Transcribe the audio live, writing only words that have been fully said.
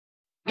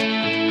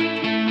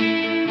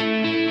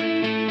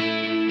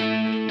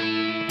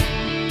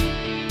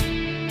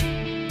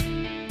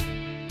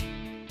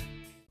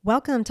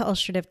Welcome to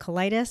Ulcerative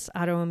Colitis,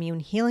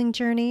 Autoimmune Healing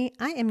Journey.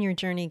 I am your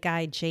journey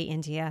guide, Jay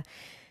India,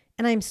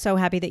 and I'm so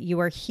happy that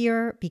you are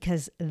here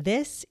because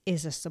this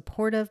is a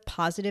supportive,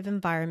 positive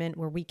environment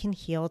where we can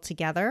heal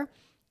together.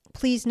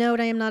 Please note,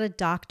 I am not a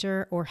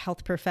doctor or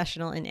health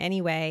professional in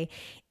any way.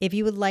 If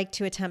you would like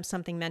to attempt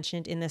something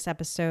mentioned in this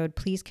episode,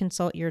 please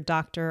consult your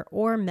doctor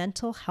or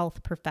mental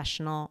health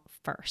professional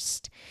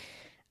first.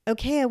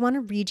 Okay, I want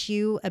to read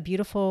you a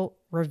beautiful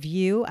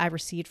review I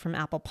received from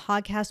Apple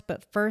Podcasts,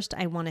 but first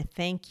I want to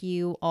thank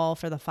you all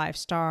for the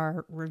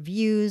 5-star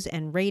reviews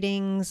and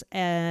ratings,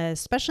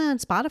 especially on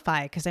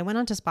Spotify, because I went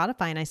onto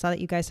Spotify and I saw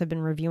that you guys have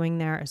been reviewing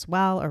there as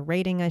well, or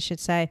rating, I should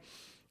say,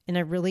 and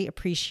I really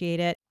appreciate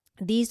it.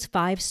 These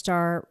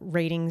 5-star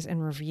ratings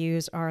and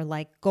reviews are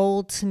like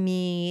gold to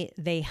me.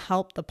 They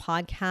help the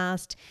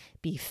podcast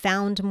be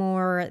found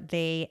more.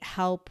 They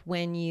help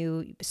when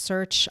you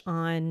search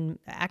on,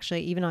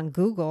 actually even on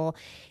Google,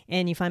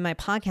 and you find my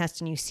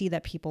podcast and you see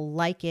that people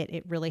like it.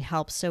 It really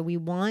helps. So we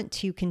want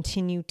to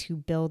continue to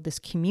build this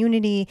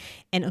community.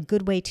 And a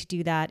good way to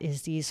do that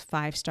is these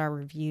 5-star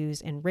reviews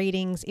and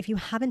ratings. If you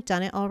haven't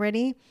done it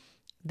already,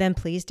 then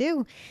please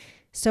do.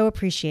 So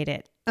appreciate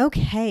it.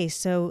 Okay,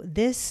 so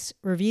this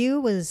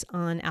review was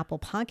on Apple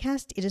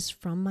Podcast. It is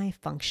from my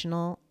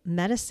functional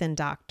medicine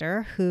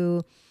doctor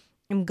who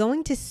I'm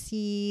going to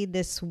see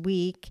this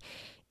week,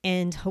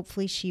 and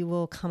hopefully she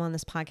will come on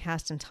this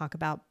podcast and talk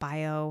about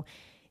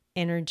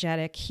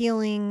bioenergetic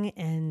healing.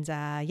 And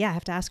I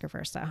have to ask her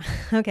first though.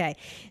 Okay,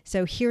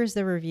 so here's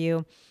the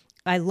review.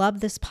 I love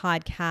this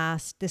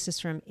podcast. This is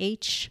from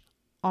HRHND.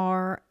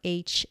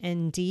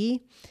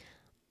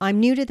 I'm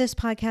new to this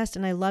podcast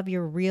and I love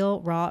your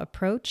real, raw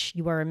approach.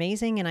 You are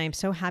amazing and I am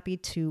so happy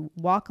to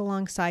walk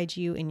alongside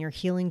you in your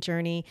healing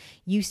journey.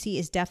 UC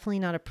is definitely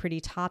not a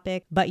pretty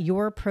topic, but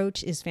your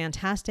approach is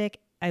fantastic.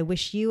 I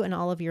wish you and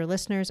all of your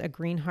listeners a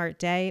green heart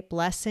day.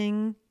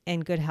 Blessing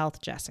and good health,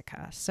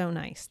 Jessica. So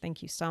nice.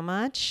 Thank you so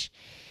much.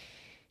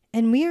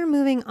 And we are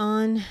moving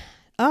on.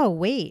 Oh,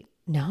 wait.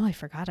 No, I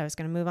forgot I was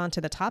going to move on to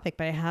the topic,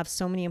 but I have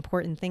so many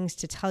important things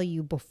to tell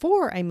you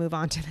before I move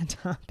on to the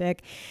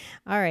topic.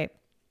 All right.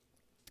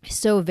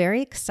 So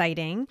very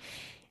exciting.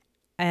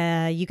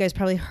 You guys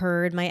probably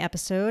heard my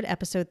episode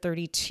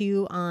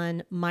 32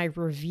 on my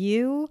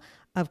review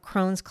of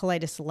Crohn's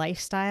Colitis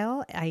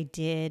Lifestyle. I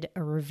did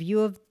a review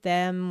of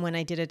them when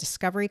I did a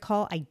discovery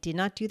call. I did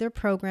not do their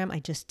program.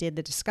 I just did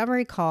the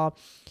discovery call.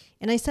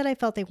 And I said I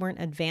felt they weren't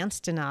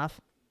advanced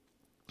enough.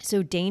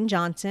 So Dane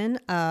Johnson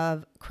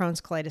of Crohn's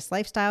Colitis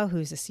Lifestyle,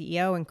 who's the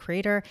CEO and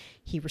creator,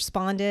 he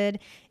responded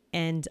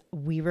and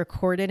we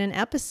recorded an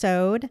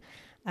episode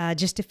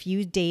just a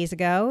few days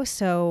ago.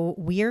 So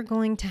we are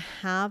going to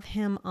have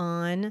him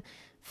on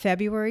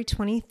February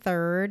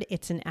 23rd.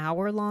 It's an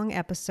hour-long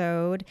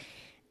episode,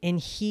 and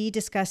he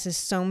discusses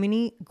so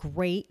many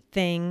great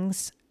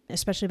things,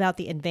 especially about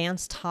the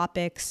advanced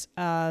topics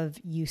of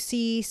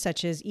UC,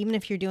 such as even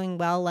if you're doing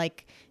well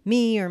like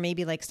me or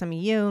maybe like some of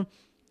you,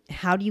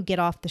 how do you get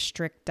off the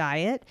strict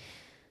diet?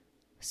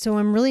 So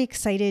I'm really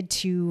excited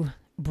to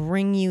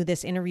bring you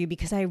this interview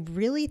because I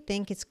really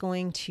think it's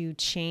going to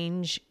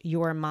change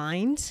your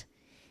mind,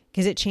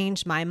 because it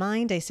changed my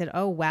mind. I said,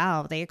 oh,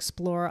 wow, they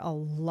explore a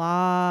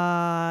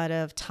lot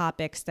of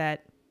topics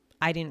that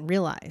I didn't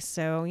realize.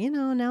 So,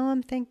 now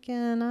I'm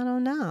thinking, I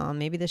don't know,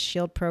 maybe the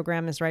Shield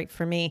program is right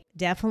for me.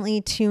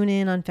 Definitely tune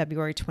in on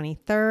February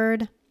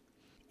 23rd.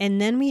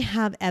 And then we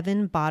have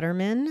Evan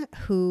Boderman,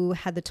 who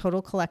had the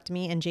total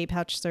colectomy and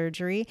J-pouch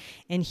surgery,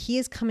 and he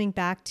is coming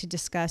back to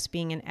discuss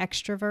being an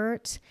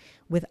extrovert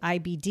with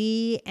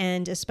IBD,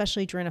 and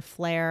especially during a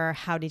flare,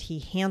 how did he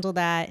handle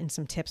that, and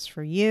some tips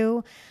for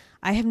you.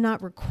 I have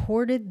not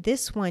recorded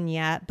this one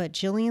yet, but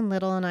Jillian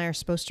Little and I are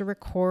supposed to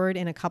record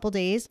in a couple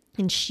days,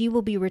 and she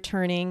will be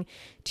returning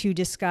to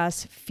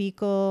discuss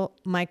fecal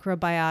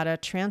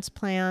microbiota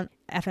transplant,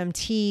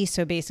 FMT.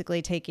 So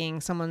basically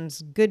taking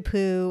someone's good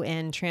poo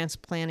and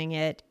transplanting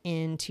it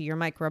into your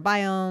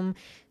microbiome.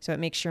 So it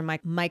makes your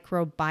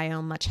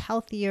microbiome much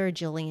healthier.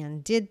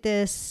 Jillian did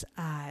this.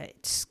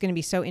 It's going to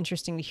be so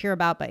interesting to hear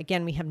about, but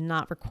again, we have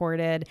not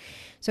recorded.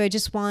 So I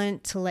just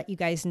want to let you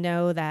guys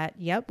know that,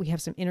 yep, we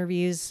have some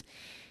interviews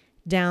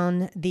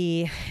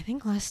I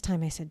think last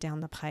time I said down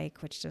the pike,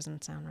 which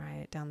doesn't sound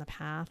right. Down the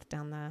path,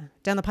 down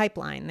the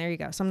pipeline. There you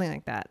go. Something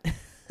like that.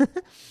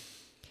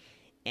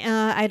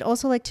 I'd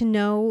also like to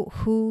know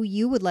who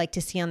you would like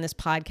to see on this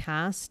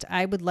podcast.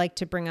 I would like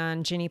to bring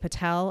on Ginny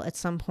Patel at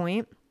some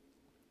point.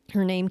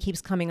 Her name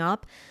keeps coming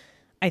up.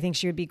 I think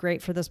she would be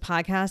great for this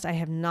podcast. I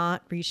have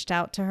not reached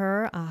out to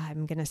her.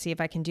 I'm going to see if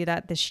I can do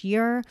that this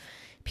year.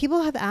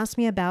 People have asked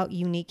me about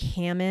Unique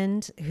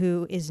Hammond,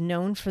 who is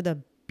known for the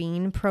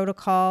Bean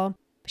Protocol.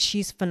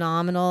 She's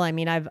phenomenal. I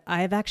mean, I've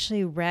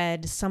actually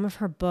read some of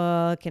her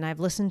book and I've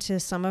listened to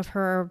some of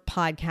her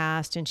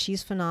podcast, and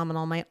she's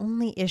phenomenal. My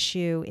only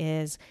issue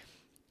is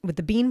with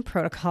the Bean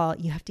Protocol,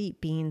 you have to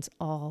eat beans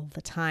all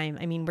the time.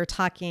 I mean, we're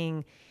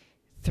talking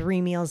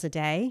 3 meals a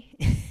day.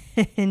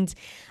 And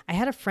I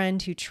had a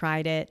friend who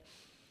tried it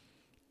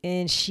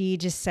And she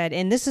just said,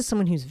 and this is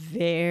someone who's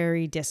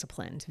very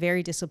disciplined.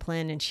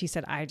 And she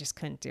said, I just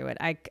couldn't do it.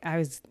 I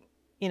was,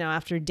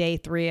 after day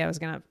 3, I was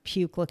going to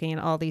puke looking at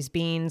all these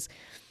beans.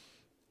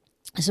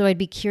 So I'd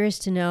be curious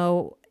to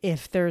know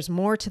if there's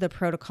more to the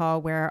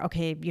protocol where,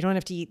 okay, you don't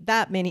have to eat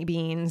that many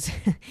beans,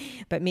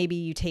 but maybe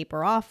you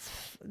taper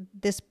off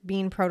this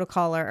bean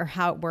protocol or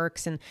how it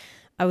works. And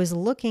I was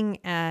looking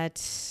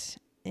at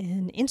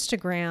an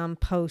Instagram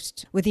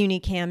post with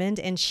Unique Hammond,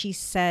 and she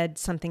said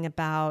something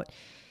about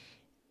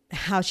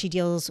how she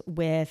deals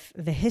with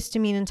the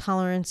histamine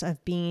intolerance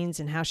of beans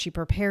and how she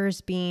prepares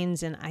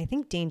beans. And I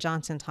think Dane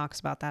Johnson talks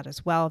about that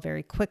as well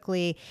very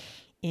quickly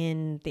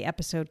in the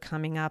episode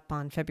coming up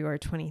on February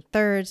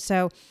 23rd.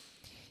 So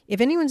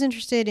if anyone's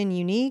interested in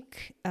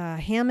Unique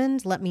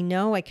Hammond, let me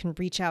know. I can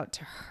reach out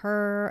to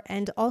her,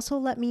 and also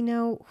let me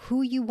know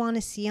who you want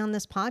to see on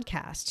this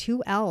podcast.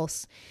 Who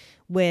else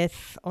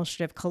with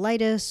ulcerative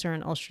colitis or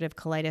an ulcerative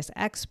colitis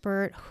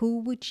expert?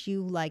 Who would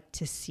you like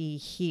to see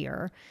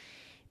here?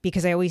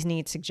 Because I always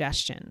need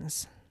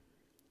suggestions.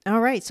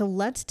 All right, so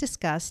let's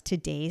discuss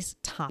today's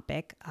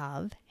topic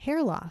of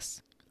hair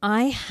loss.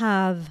 I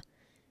have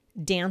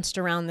danced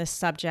around this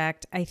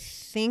subject. I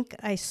think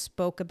I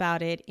spoke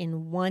about it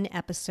in one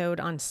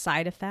episode on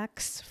side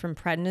effects from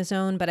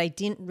prednisone, but I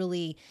didn't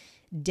really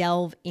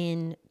delve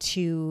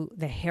into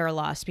the hair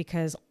loss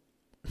because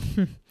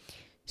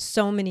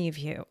so many of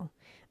you,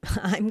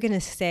 I'm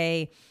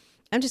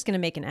just going to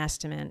make an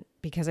estimate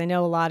because I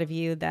know a lot of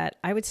you that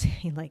I would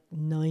say like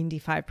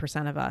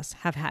 95% of us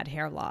have had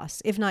hair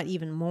loss, if not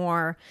even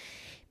more,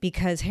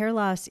 because hair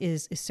loss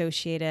is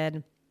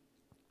associated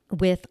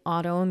with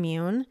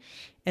autoimmune,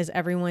 as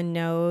everyone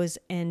knows.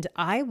 And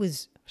I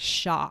was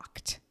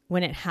shocked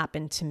when it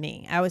happened to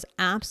me. I was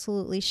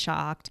absolutely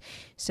shocked.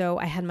 So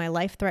I had my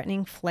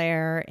life-threatening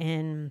flare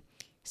in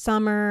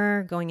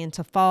summer going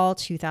into fall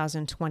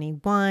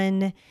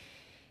 2021.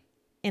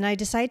 And I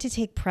decided to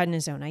take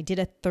prednisone. I did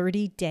a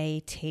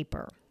 30-day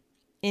taper.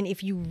 And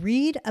if you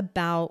read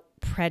about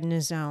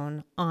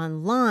prednisone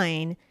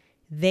online,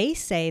 they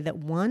say that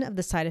one of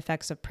the side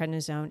effects of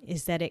prednisone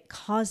is that it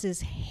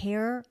causes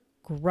hair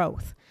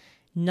growth,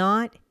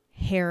 not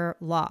hair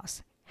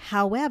loss.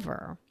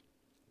 However,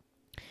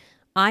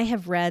 I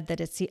have read that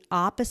it's the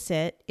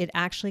opposite. It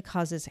actually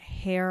causes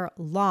hair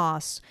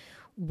loss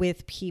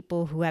with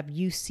people who have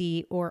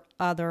UC or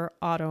other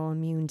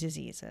autoimmune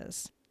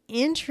diseases.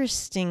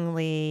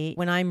 Interestingly,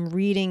 when I'm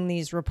reading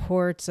these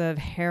reports of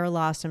hair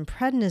loss and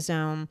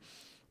prednisone,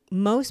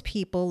 most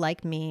people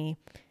like me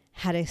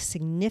had a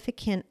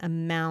significant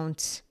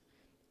amount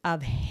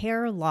of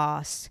hair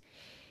loss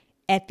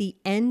at the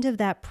end of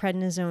that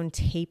prednisone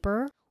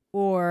taper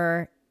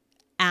or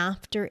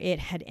after it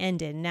had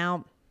ended.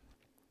 Now,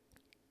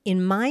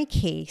 in my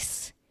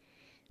case,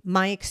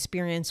 my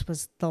experience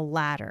was the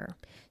latter.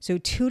 So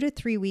 2 to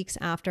 3 weeks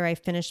after I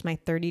finished my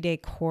 30-day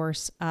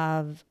course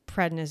of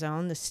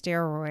prednisone, the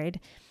steroid,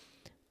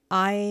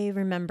 I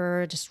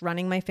remember just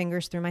running my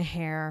fingers through my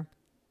hair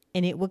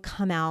and it would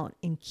come out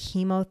in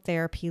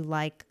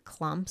chemotherapy-like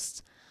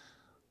clumps.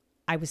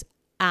 I was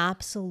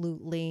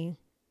absolutely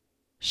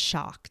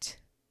shocked.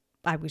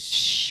 I was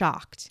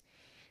shocked.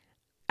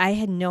 I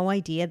had no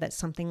idea that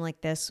something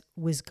like this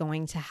was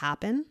going to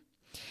happen.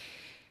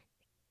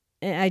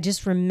 And I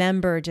just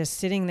remember just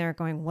sitting there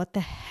going, what the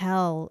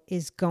hell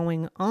is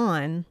going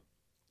on?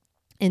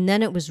 And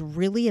then it was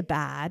really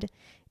bad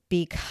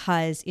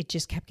because it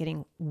just kept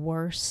getting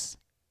worse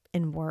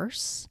and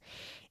worse.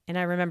 And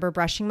I remember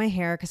brushing my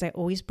hair because I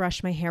always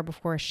brush my hair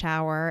before a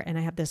shower. And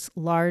I have this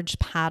large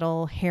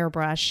paddle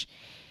hairbrush.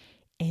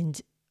 And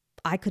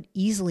I could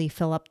easily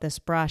fill up this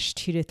brush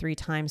 2 to 3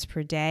 times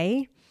per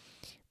day.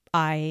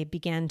 I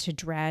began to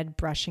dread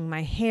brushing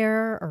my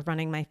hair or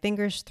running my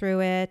fingers through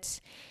it.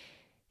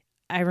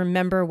 I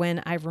remember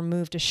when I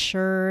removed a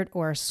shirt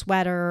or a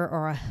sweater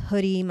or a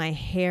hoodie, my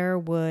hair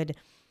would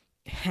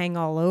hang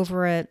all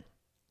over it.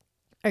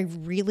 I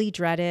really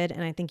dreaded,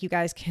 and I think you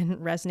guys can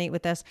resonate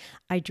with this,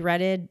 I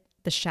dreaded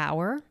the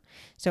shower.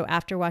 So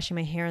after washing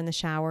my hair in the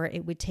shower,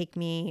 it would take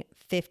me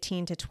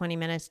 15 to 20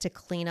 minutes to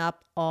clean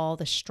up all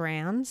the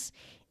strands.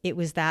 It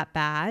was that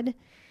bad.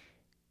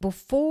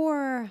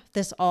 Before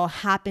this all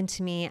happened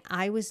to me,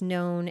 I was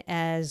known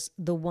as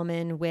the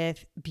woman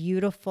with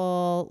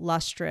beautiful,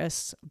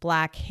 lustrous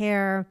black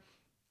hair.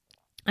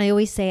 I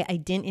always say I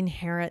didn't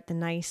inherit the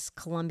nice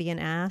Colombian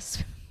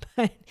ass,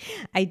 but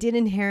I did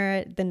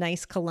inherit the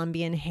nice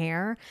Colombian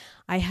hair.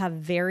 I have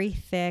very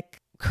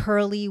thick,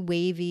 curly,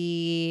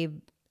 wavy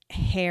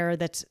hair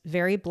that's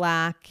very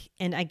black,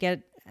 and I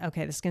get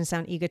okay, this is going to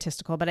sound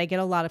egotistical, but I get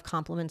a lot of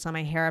compliments on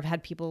my hair. I've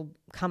had people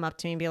come up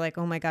to me and be like,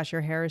 oh my gosh,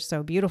 your hair is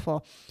so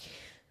beautiful.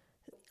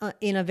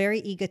 In a very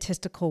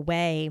egotistical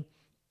way,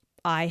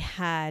 I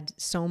had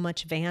so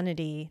much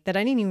vanity that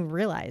I didn't even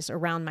realize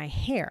around my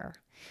hair.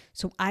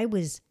 So I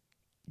was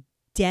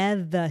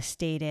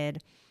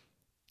devastated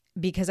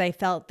because I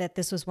felt that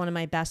this was one of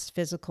my best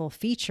physical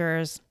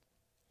features.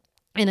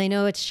 And I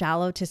know it's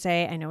shallow to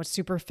say, I know it's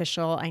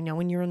superficial. I know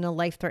when you're in a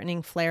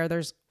life-threatening flare,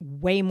 there's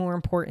way more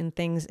important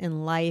things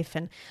in life.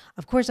 And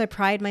of course, I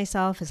pride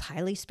myself as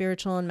highly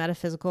spiritual and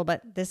metaphysical,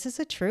 but this is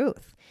a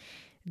truth.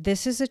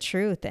 This is a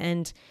truth.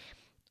 And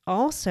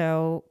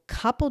also,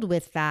 coupled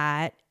with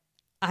that,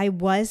 I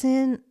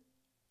wasn't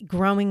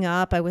growing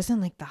up, I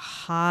wasn't like the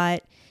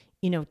hot,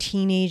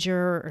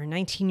 teenager or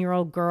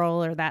 19-year-old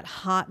girl or that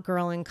hot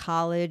girl in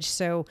college.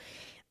 So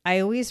I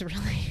always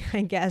really,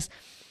 I guess,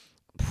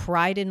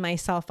 prided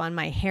myself on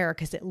my hair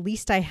because at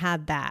least I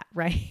had that,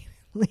 right?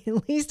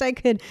 At least I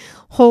could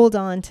hold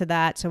on to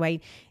that. So I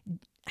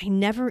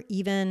never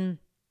even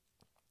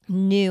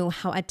knew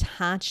how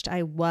attached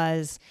I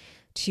was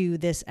to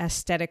this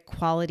aesthetic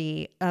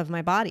quality of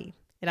my body.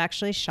 It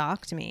actually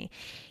shocked me.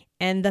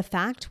 And the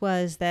fact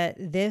was that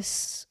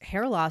this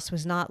hair loss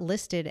was not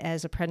listed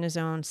as a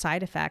prednisone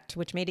side effect,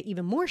 which made it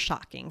even more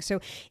shocking. So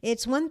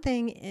it's one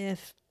thing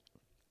if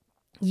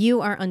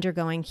you are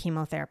undergoing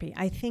chemotherapy.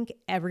 I think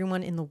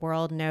everyone in the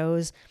world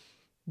knows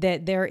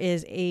that there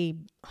is a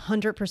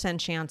 100%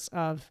 chance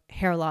of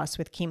hair loss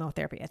with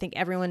chemotherapy. I think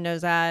everyone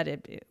knows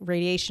that,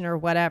 radiation or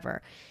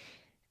whatever.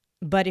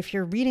 But if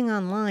you're reading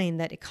online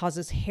that it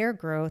causes hair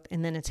growth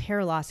and then it's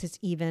hair loss, it's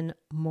even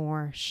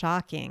more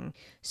shocking.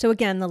 So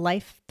again, the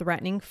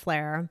life-threatening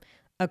flare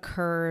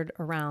occurred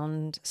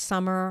around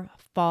summer,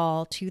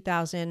 fall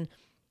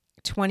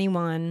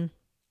 2021.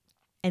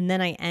 And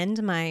then I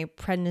end my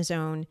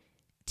prednisone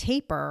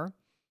taper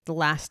the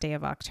last day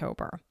of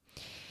October.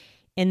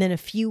 And then a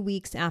few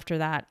weeks after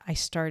that, I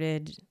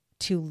started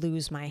to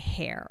lose my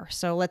hair.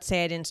 So let's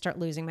say I didn't start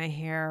losing my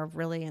hair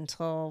really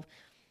until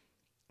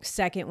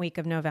second week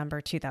of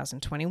November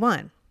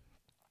 2021.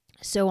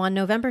 So on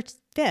November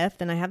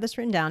 5th, and I have this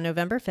written down,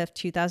 November 5th,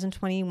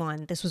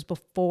 2021, this was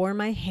before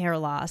my hair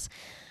loss,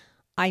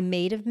 I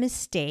made a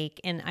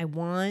mistake, and I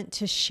want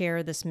to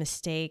share this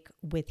mistake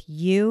with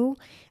you,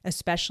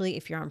 especially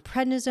if you're on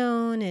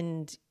prednisone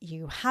and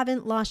you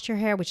haven't lost your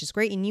hair, which is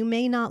great, and you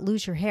may not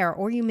lose your hair,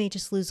 or you may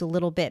just lose a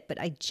little bit, but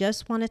I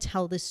just want to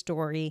tell this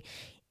story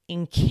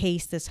in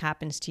case this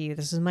happens to you.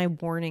 This is my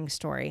warning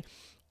story.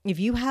 If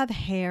you have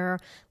hair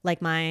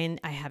like mine,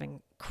 I have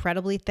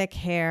incredibly thick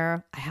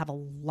hair. I have a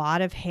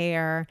lot of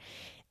hair,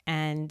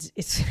 and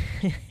it's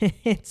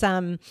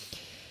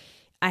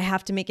I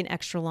have to make an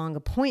extra long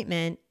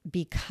appointment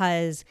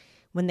because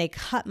when they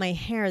cut my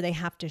hair, they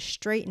have to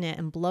straighten it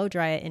and blow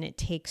dry it, and it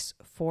takes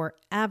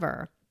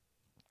forever.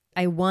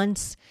 I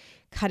once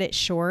cut it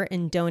short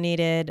and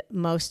donated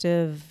most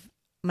of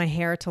my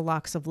hair to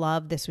Locks of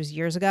Love. This was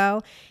years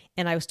ago,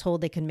 and I was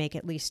told they could make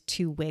at least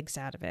 2 wigs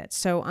out of it.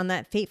 So on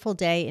that fateful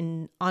day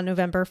on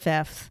November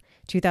 5th,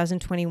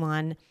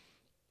 2021,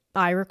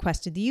 I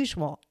requested the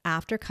usual.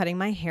 After cutting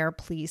my hair,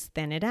 please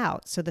thin it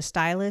out. So the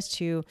stylist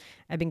who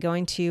I've been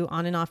going to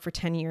on and off for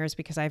 10 years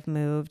because I've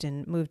moved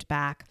and moved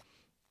back,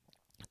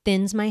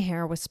 thins my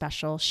hair with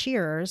special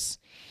shears.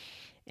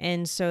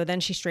 And so then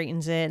she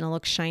straightens it and it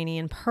looks shiny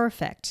and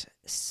perfect.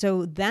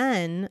 So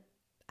then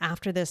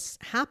after this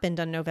happened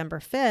on November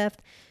 5th,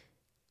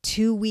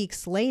 2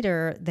 weeks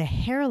later, the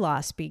hair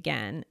loss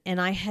began. And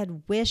I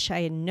had wished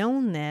I had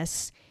known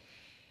this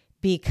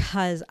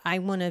because I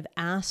wouldn't have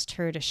asked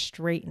her to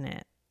straighten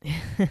it.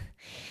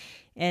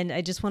 And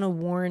I just want to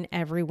warn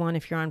everyone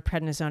if you're on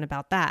prednisone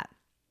about that.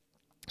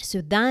 So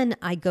then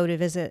I go to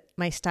visit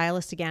my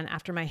stylist again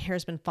after my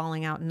hair's been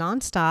falling out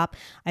nonstop.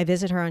 I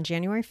visit her on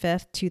January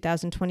 5th,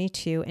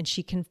 2022, and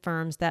she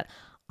confirms that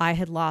I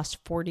had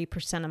lost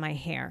 40% of my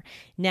hair.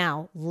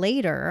 Now,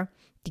 later,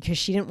 because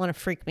she didn't want to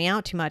freak me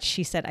out too much,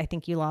 she said, I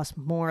think you lost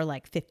more,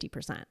 like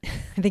 50%.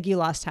 I think you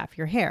lost half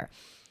your hair.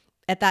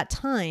 At that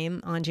time,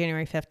 on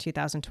January 5th,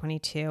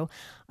 2022,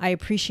 I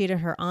appreciated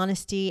her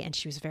honesty, and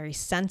she was very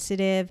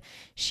sensitive.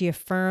 She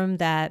affirmed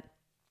that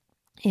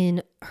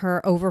in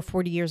her over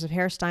 40 years of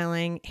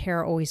hairstyling,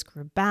 hair always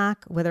grew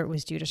back, whether it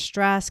was due to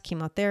stress,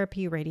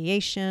 chemotherapy,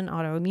 radiation,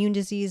 autoimmune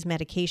disease,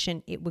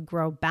 medication, it would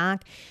grow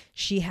back.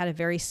 She had a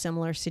very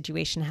similar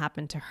situation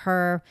happen to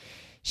her.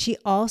 She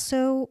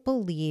also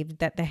believed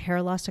that the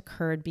hair loss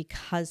occurred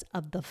because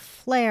of the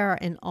flare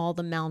and all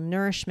the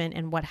malnourishment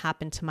and what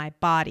happened to my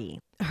body.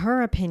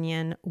 Her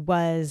opinion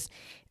was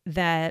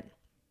that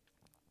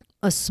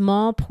a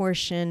small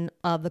portion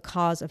of the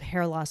cause of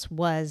hair loss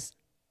was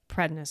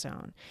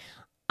prednisone.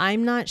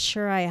 I'm not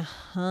sure I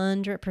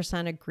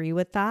 100% agree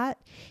with that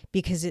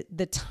because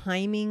the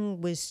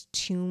timing was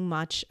too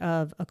much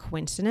of a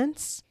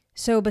coincidence.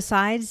 So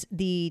besides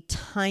the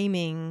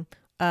timing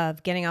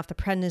of getting off the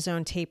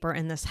prednisone taper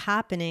and this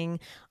happening,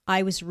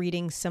 I was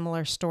reading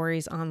similar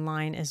stories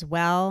online as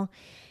well.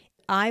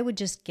 I would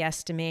just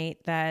guesstimate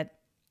that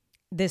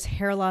this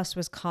hair loss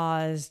was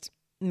caused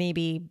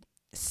maybe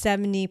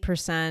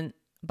 70%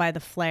 by the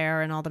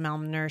flare and all the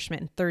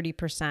malnourishment and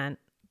 30%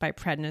 by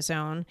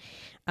prednisone.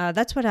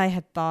 That's what I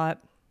had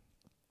thought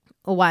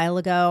a while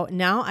ago.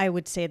 Now I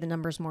would say the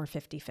number's more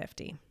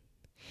 50-50.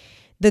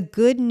 The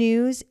good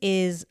news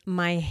is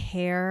my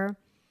hair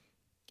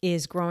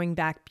is growing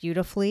back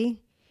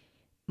beautifully.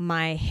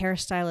 My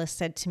hairstylist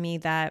said to me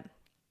that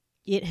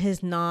it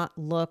has not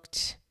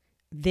looked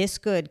this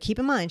good. Keep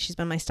in mind, she's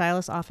been my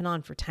stylist off and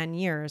on for 10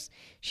 years.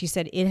 She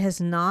said, it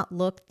has not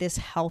looked this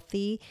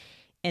healthy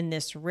and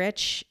this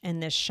rich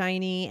and this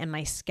shiny, and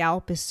my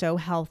scalp is so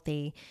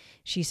healthy.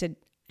 She said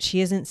she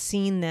hasn't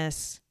seen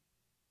this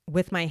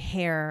with my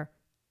hair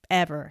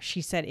ever.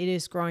 She said it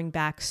is growing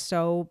back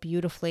so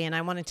beautifully. And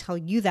I want to tell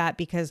you that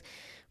because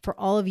for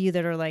all of you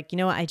that are like, you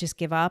know what, I just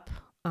give up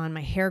on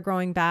my hair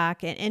growing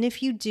back. And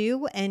if you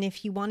do, and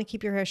if you want to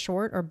keep your hair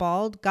short or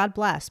bald, God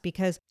bless,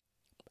 because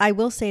I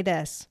will say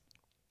this,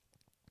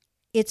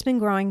 it's been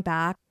growing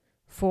back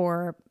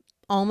for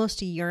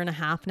almost a year and a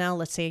half now,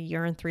 let's say a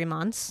year and 3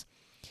 months.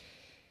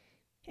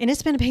 And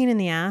it's been a pain in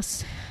the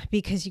ass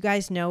because you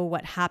guys know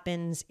what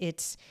happens.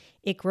 It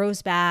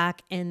grows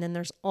back, and then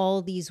there's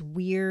all these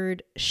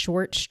weird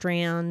short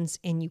strands,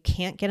 and you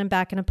can't get them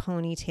back in a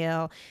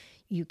ponytail.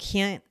 You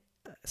can't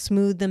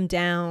smooth them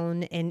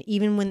down. And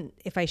even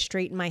if I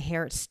straighten my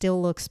hair, it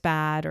still looks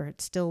bad, or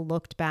it still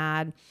looked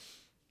bad.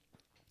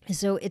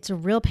 So it's a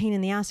real pain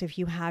in the ass if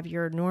you have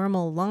your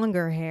normal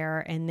longer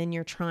hair and then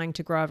you're trying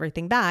to grow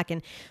everything back.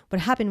 And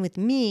what happened with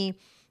me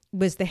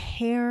was the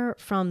hair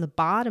from the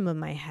bottom of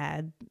my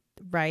head,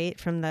 right?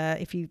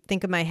 If you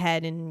think of my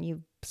head and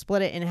you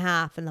split it in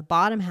half, and the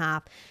bottom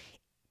half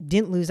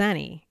didn't lose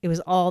any. It was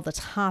all the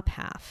top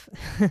half.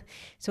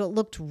 So it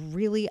looked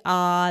really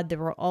odd. There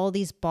were all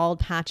these bald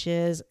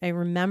patches. I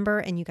remember,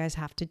 and you guys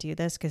have to do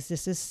this because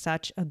this is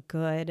such a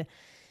good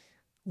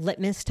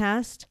litmus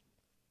test.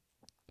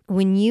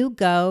 When you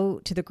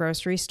go to the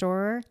grocery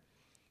store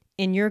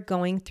and you're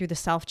going through the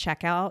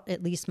self-checkout,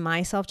 at least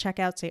my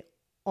self-checkouts, they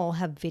all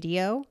have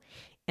video.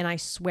 And I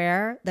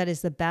swear that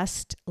is the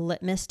best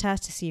litmus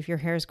test to see if your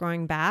hair is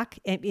growing back.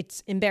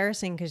 It's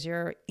embarrassing because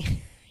you're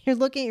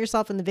looking at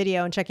yourself in the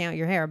video and checking out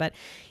your hair. But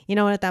you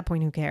know what? At that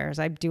point, who cares?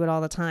 I do it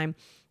all the time.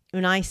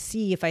 And I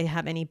see if I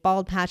have any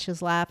bald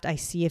patches left. I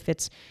see if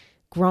it's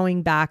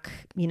growing back,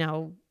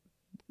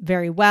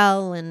 very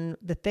well, and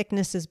the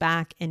thickness is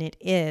back, and it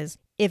is.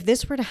 If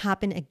this were to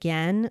happen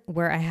again,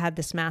 where I had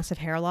this massive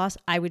hair loss,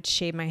 I would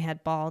shave my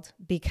head bald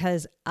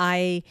because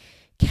I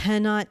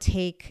cannot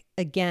take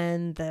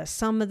again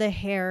some of the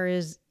hair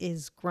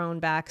is grown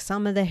back,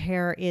 some of the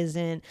hair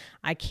isn't.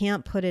 I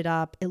can't put it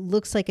up. It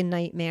looks like a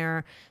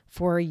nightmare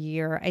for a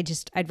year.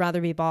 I'd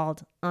rather be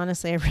bald.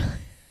 Honestly,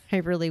 I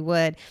really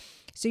would.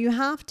 So you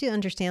have to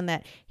understand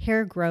that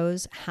hair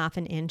grows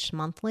 1/2 inch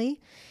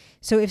monthly.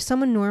 So if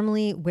someone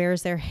normally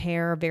wears their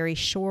hair very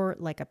short,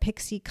 like a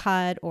pixie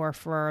cut, or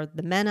for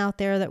the men out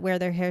there that wear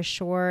their hair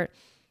short,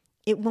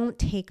 it won't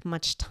take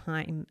much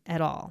time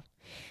at all.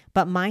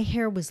 But my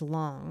hair was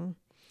long.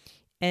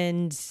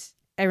 And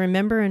I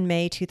remember in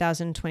May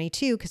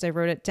 2022, because I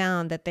wrote it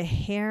down, that the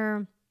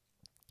hair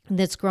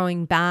that's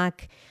growing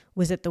back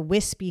was at the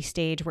wispy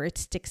stage where it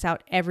sticks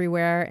out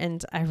everywhere.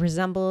 And I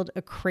resembled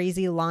a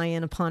crazy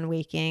lion upon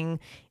waking.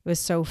 It was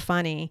so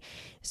funny.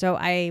 So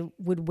I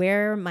would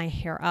wear my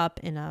hair up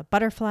in a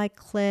butterfly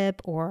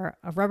clip or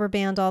a rubber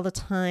band all the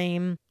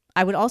time.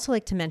 I would also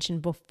like to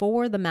mention,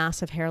 before the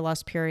massive hair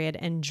loss period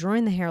and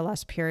during the hair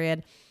loss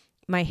period,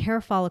 my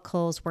hair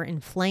follicles were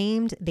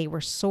inflamed. They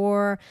were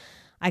sore.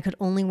 I could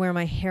only wear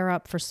my hair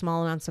up for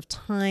small amounts of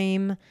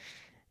time.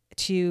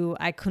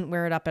 I couldn't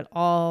wear it up at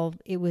all.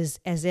 It was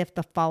as if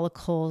the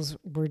follicles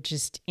were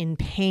just in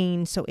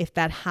pain. So if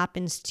that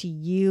happens to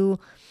you,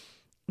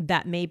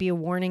 that may be a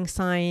warning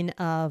sign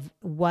of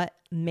what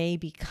may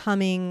be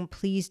coming.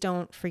 Please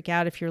don't freak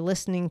out if you're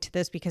listening to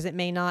this, because it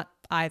may not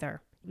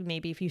either.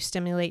 Maybe if you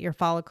stimulate your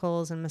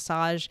follicles and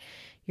massage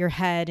your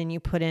head and you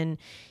put in,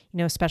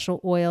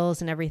 special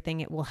oils and everything,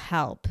 it will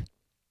help.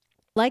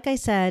 Like I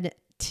said,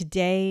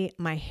 today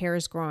my hair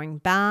is growing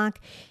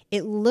back.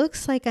 It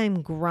looks like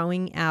I'm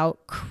growing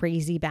out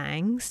crazy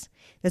bangs.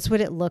 That's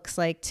what it looks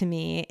like to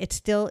me. It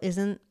still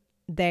isn't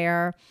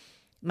there.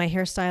 My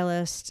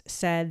hairstylist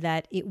said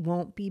that it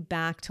won't be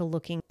back to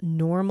looking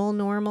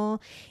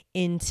normal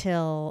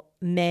until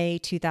May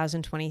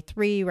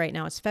 2023. Right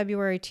now it's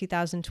February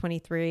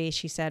 2023.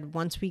 She said,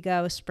 once we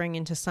go spring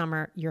into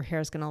summer, your hair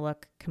is going to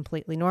look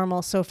completely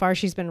normal. So far,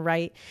 she's been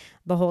right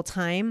the whole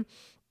time.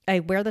 I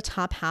wear the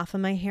top half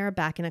of my hair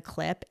back in a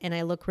clip, and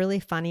I look really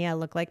funny. I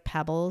look like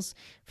Pebbles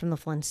from the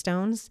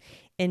Flintstones.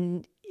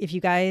 And if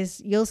you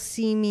guys, you'll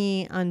see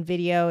me on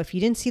video. If you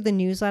didn't see the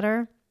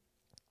newsletter,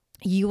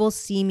 you will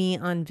see me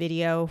on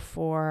video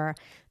for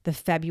the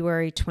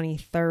February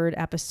 23rd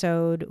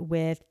episode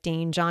with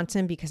Dane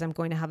Johnson, because I'm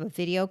going to have a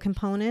video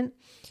component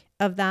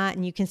of that.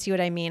 And you can see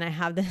what I mean. I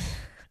have this,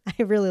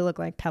 I really look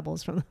like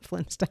Pebbles from the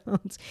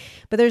Flintstones,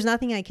 but there's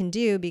nothing I can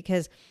do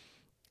because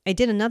I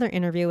did another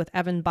interview with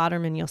Evan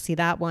Botterman. You'll see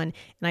that one.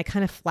 And I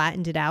kind of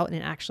flattened it out and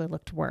it actually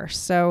looked worse.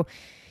 So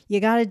you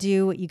got to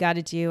do what you got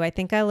to do. I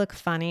think I look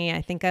funny.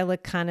 I think I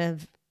look kind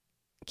of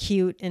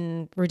cute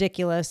and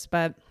ridiculous,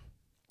 but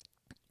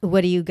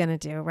what are you going to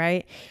do,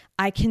 right?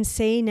 I can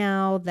say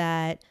now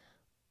that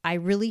I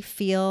really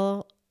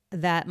feel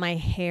that my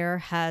hair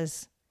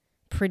has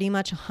pretty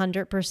much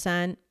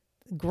 100%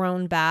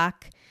 grown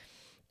back.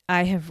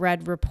 I have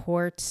read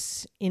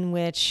reports in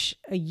which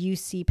a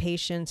UC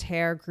patient's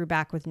hair grew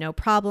back with no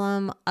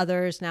problem.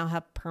 Others now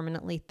have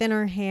permanently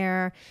thinner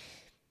hair.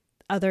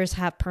 Others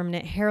have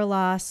permanent hair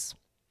loss.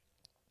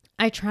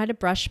 I try to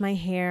brush my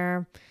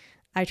hair.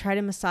 I try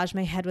to massage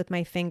my head with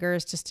my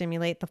fingers to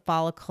stimulate the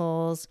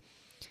follicles.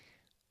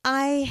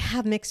 I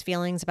have mixed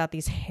feelings about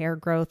these hair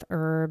growth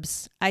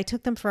herbs. I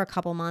took them for a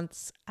couple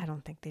months. I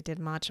don't think they did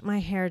much. My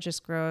hair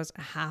just grows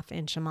a half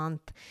inch a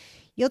month.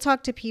 You'll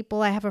talk to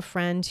people. I have a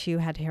friend who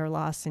had hair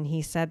loss and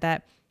he said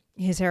that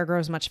his hair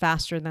grows much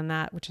faster than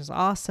that, which is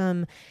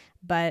awesome.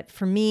 But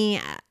for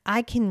me,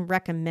 I can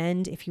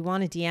recommend, if you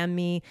want to DM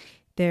me,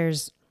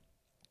 there's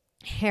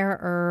hair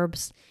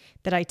herbs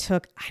that I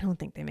took. I don't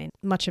think they made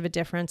much of a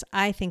difference.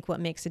 I think what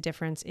makes a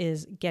difference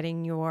is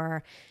getting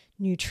your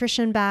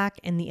nutrition back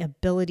and the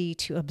ability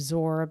to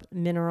absorb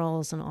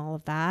minerals and all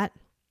of that.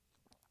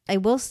 I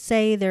will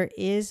say there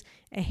is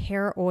a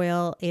hair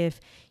oil. If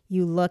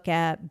you look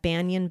at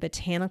Banyan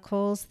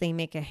Botanicals, they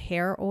make a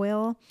hair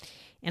oil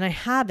and I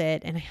have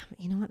it, and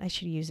you know what? I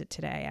should use it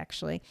today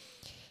actually.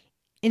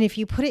 And if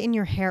you put it in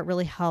your hair, it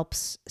really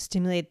helps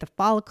stimulate the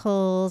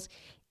follicles,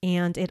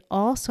 and it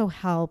also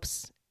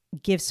helps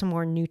give some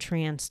more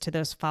nutrients to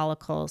those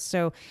follicles.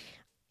 So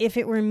if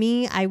it were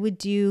me, I would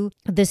do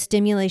the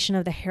stimulation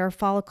of the hair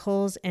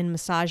follicles and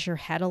massage your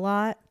head a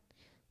lot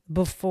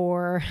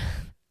before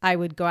I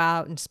would go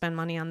out and spend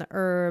money on the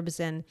herbs.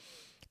 And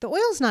the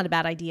oil is not a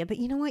bad idea, but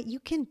you know what? You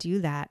can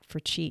do that for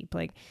cheap.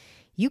 Like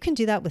you can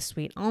do that with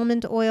sweet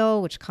almond oil,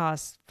 which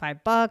costs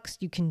 $5.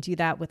 You can do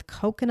that with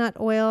coconut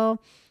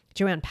oil.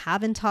 Joanne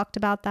Pavin talked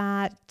about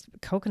that.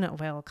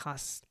 Coconut oil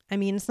costs,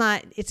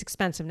 it's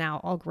expensive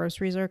now. All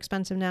groceries are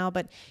expensive now,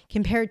 but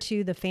compared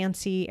to the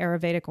fancy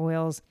Ayurvedic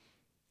oils,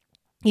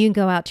 you can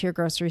go out to your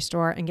grocery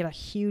store and get a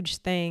huge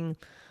thing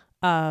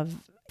of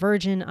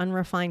virgin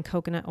unrefined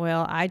coconut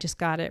oil. I just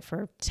got it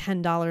for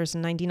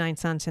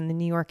 $10.99 in the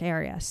New York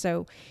area.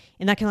 So,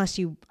 and that can last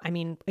you,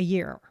 a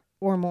year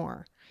or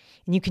more.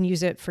 And you can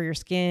use it for your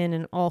skin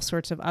and all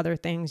sorts of other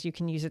things. You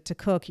can use it to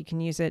cook. You can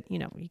use it, you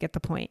get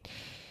the point.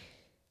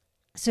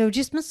 So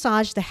just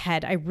massage the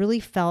head. I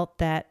really felt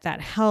that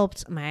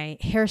helped. My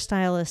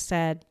hairstylist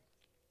said,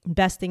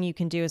 best thing you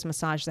can do is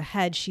massage the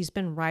head. She's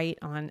been right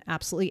on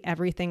absolutely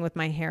everything with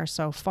my hair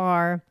so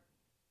far.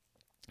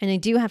 And I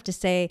do have to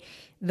say,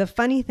 the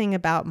funny thing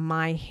about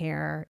my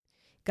hair,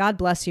 God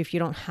bless you if you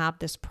don't have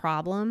this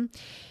problem,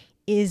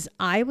 is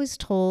I was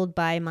told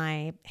by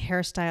my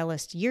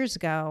hairstylist years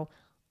ago,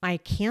 I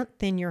can't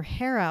thin your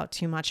hair out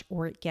too much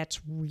or it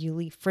gets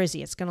really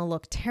frizzy. It's going to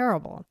look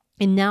terrible.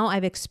 And now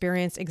I've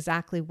experienced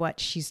exactly what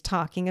she's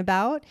talking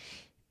about.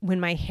 When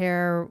my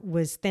hair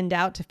was thinned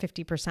out to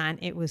 50%,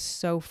 it was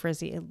so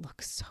frizzy. It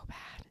looks so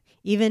bad.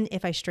 Even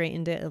if I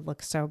straightened it, it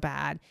looks so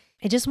bad.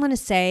 I just want to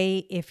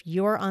say, if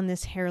you're on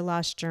this hair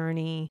loss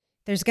journey,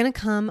 there's going to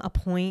come a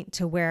point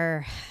to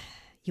where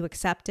you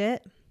accept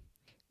it,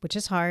 which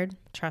is hard,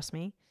 trust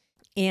me,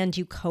 and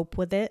you cope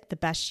with it the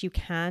best you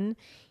can.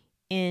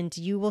 And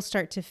you will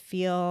start to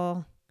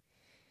feel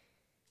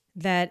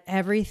that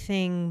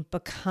everything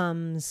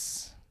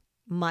becomes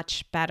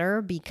much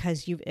better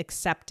because you've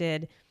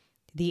accepted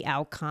the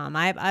outcome.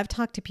 I've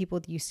talked to people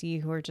with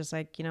UC who are just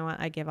like, you know what?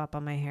 I give up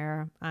on my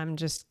hair.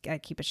 I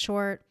keep it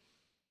short.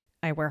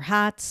 I wear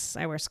hats.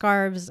 I wear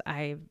scarves.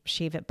 I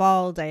shave it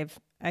bald. I've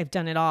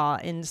done it all.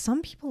 And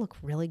some people look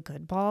really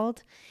good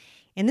bald.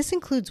 And this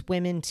includes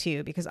women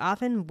too, because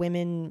often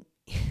women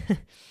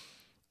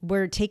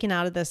were taken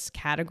out of this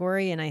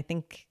category. And I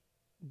think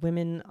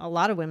a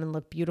lot of women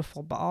look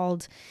beautiful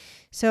bald.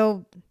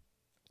 So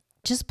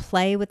just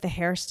play with the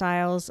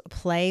hairstyles,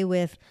 play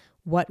with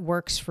what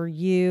works for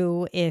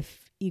you.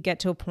 If you get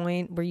to a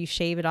point where you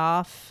shave it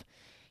off,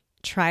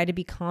 try to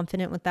be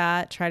confident with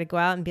that. Try to go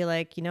out and be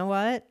like, you know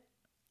what?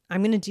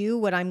 I'm going to do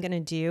what I'm going to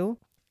do.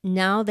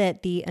 Now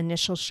that the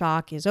initial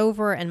shock is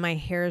over and my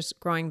hair's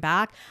growing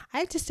back, I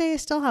have to say I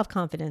still have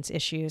confidence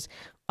issues.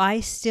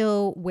 I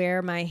still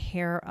wear my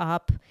hair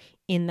up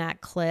in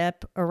that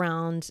clip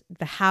around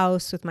the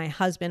house with my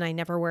husband. I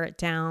never wear it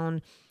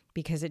down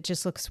because it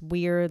just looks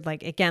weird.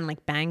 Like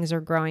bangs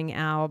are growing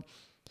out.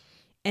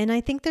 And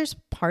I think there's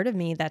part of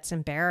me that's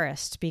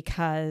embarrassed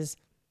because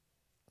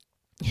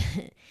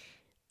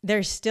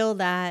there's still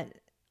that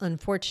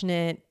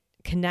unfortunate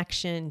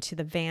connection to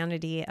the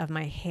vanity of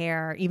my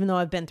hair, even though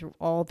I've been through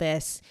all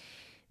this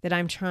that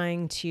I'm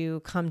trying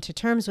to come to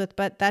terms with,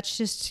 but that's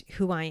just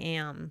who I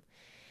am.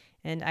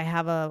 And I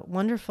have a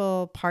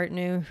wonderful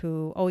partner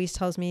who always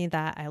tells me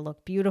that I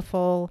look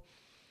beautiful.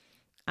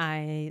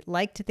 I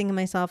like to think of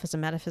myself as a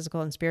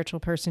metaphysical and spiritual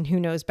person who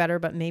knows better,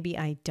 but maybe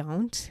I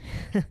don't.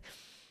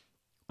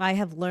 I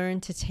have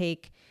learned to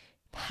take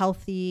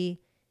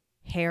healthy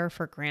hair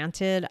for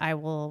granted. I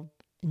will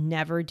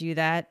never do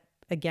that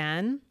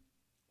again.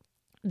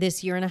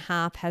 This year and a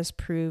half has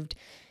proved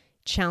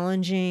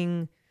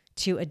challenging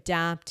to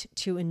adapt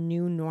to a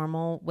new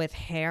normal with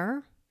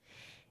hair.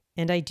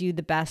 And I do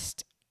the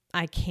best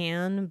I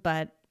can,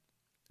 but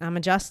I'm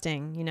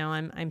adjusting,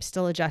 I'm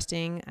still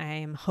adjusting. I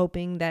am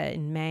hoping that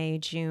in May,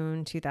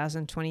 June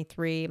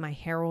 2023, my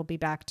hair will be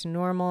back to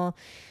normal.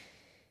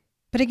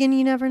 But again,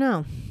 you never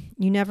know.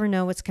 You never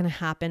know what's going to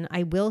happen.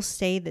 I will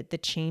say that the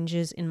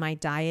changes in my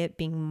diet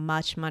being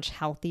much, much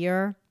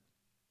healthier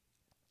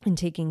and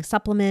taking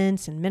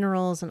supplements and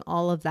minerals and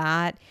all of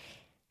that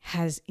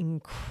has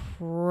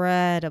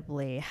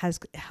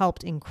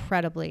helped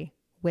incredibly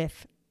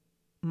with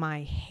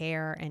my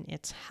hair and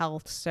its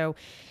health. So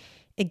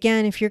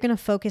again, if you're going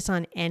to focus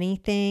on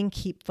anything,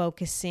 keep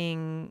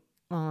focusing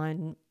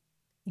on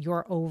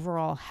your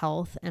overall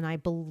health. And I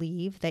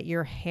believe that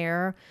your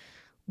hair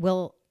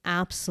will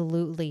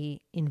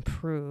absolutely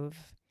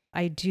improve.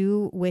 I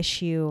do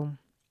wish you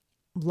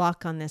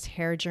luck on this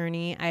hair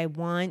journey. I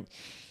want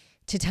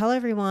to tell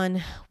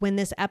everyone when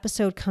this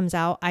episode comes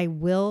out, I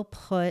will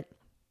put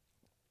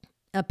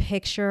a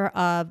picture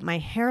of my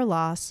hair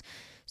loss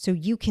so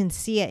you can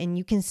see it and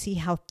you can see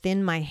how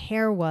thin my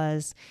hair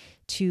was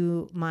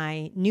to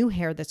my new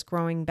hair that's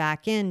growing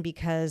back in,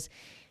 because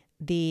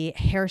the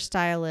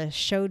hairstylist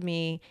showed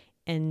me,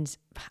 and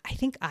I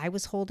think I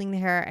was holding the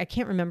hair. I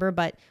can't remember,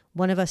 but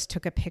one of us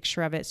took a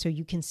picture of it so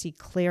you can see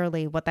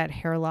clearly what that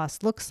hair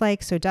loss looks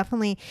like. So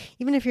definitely,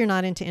 even if you're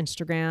not into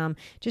Instagram,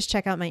 just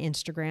check out my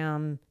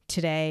Instagram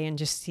today and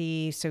just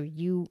see so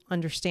you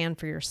understand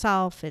for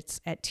yourself. It's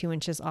at 2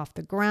 inches off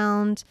the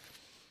ground.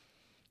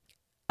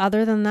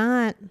 Other than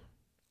that,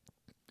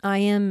 I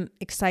am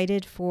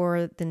excited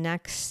for the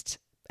next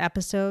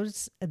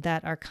episodes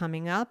that are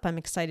coming up. I'm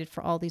excited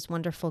for all these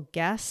wonderful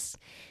guests.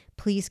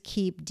 Please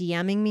keep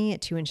DMing me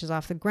at 2 inches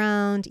off the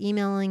ground,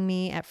 emailing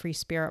me at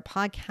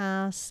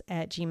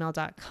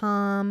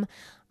freespiritpodcasts@gmail.com.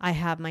 I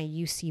have my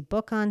UC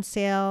book on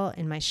sale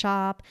in my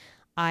shop.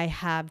 I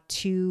have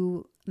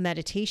 2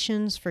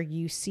 meditations for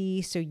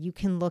UC, so you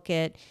can look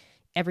at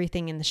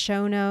everything in the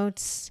show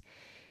notes.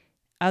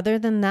 Other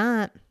than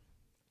that,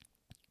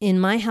 in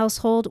my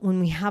household, when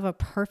we have a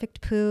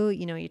perfect poo,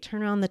 you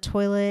turn around the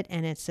toilet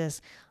and it's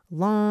this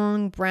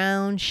long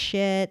brown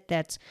shit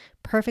that's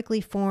perfectly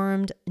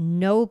formed,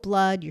 no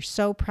blood. You're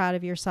so proud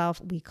of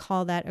yourself. We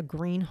call that a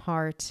green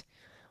heart.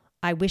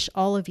 I wish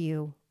all of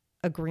you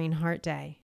a green heart day.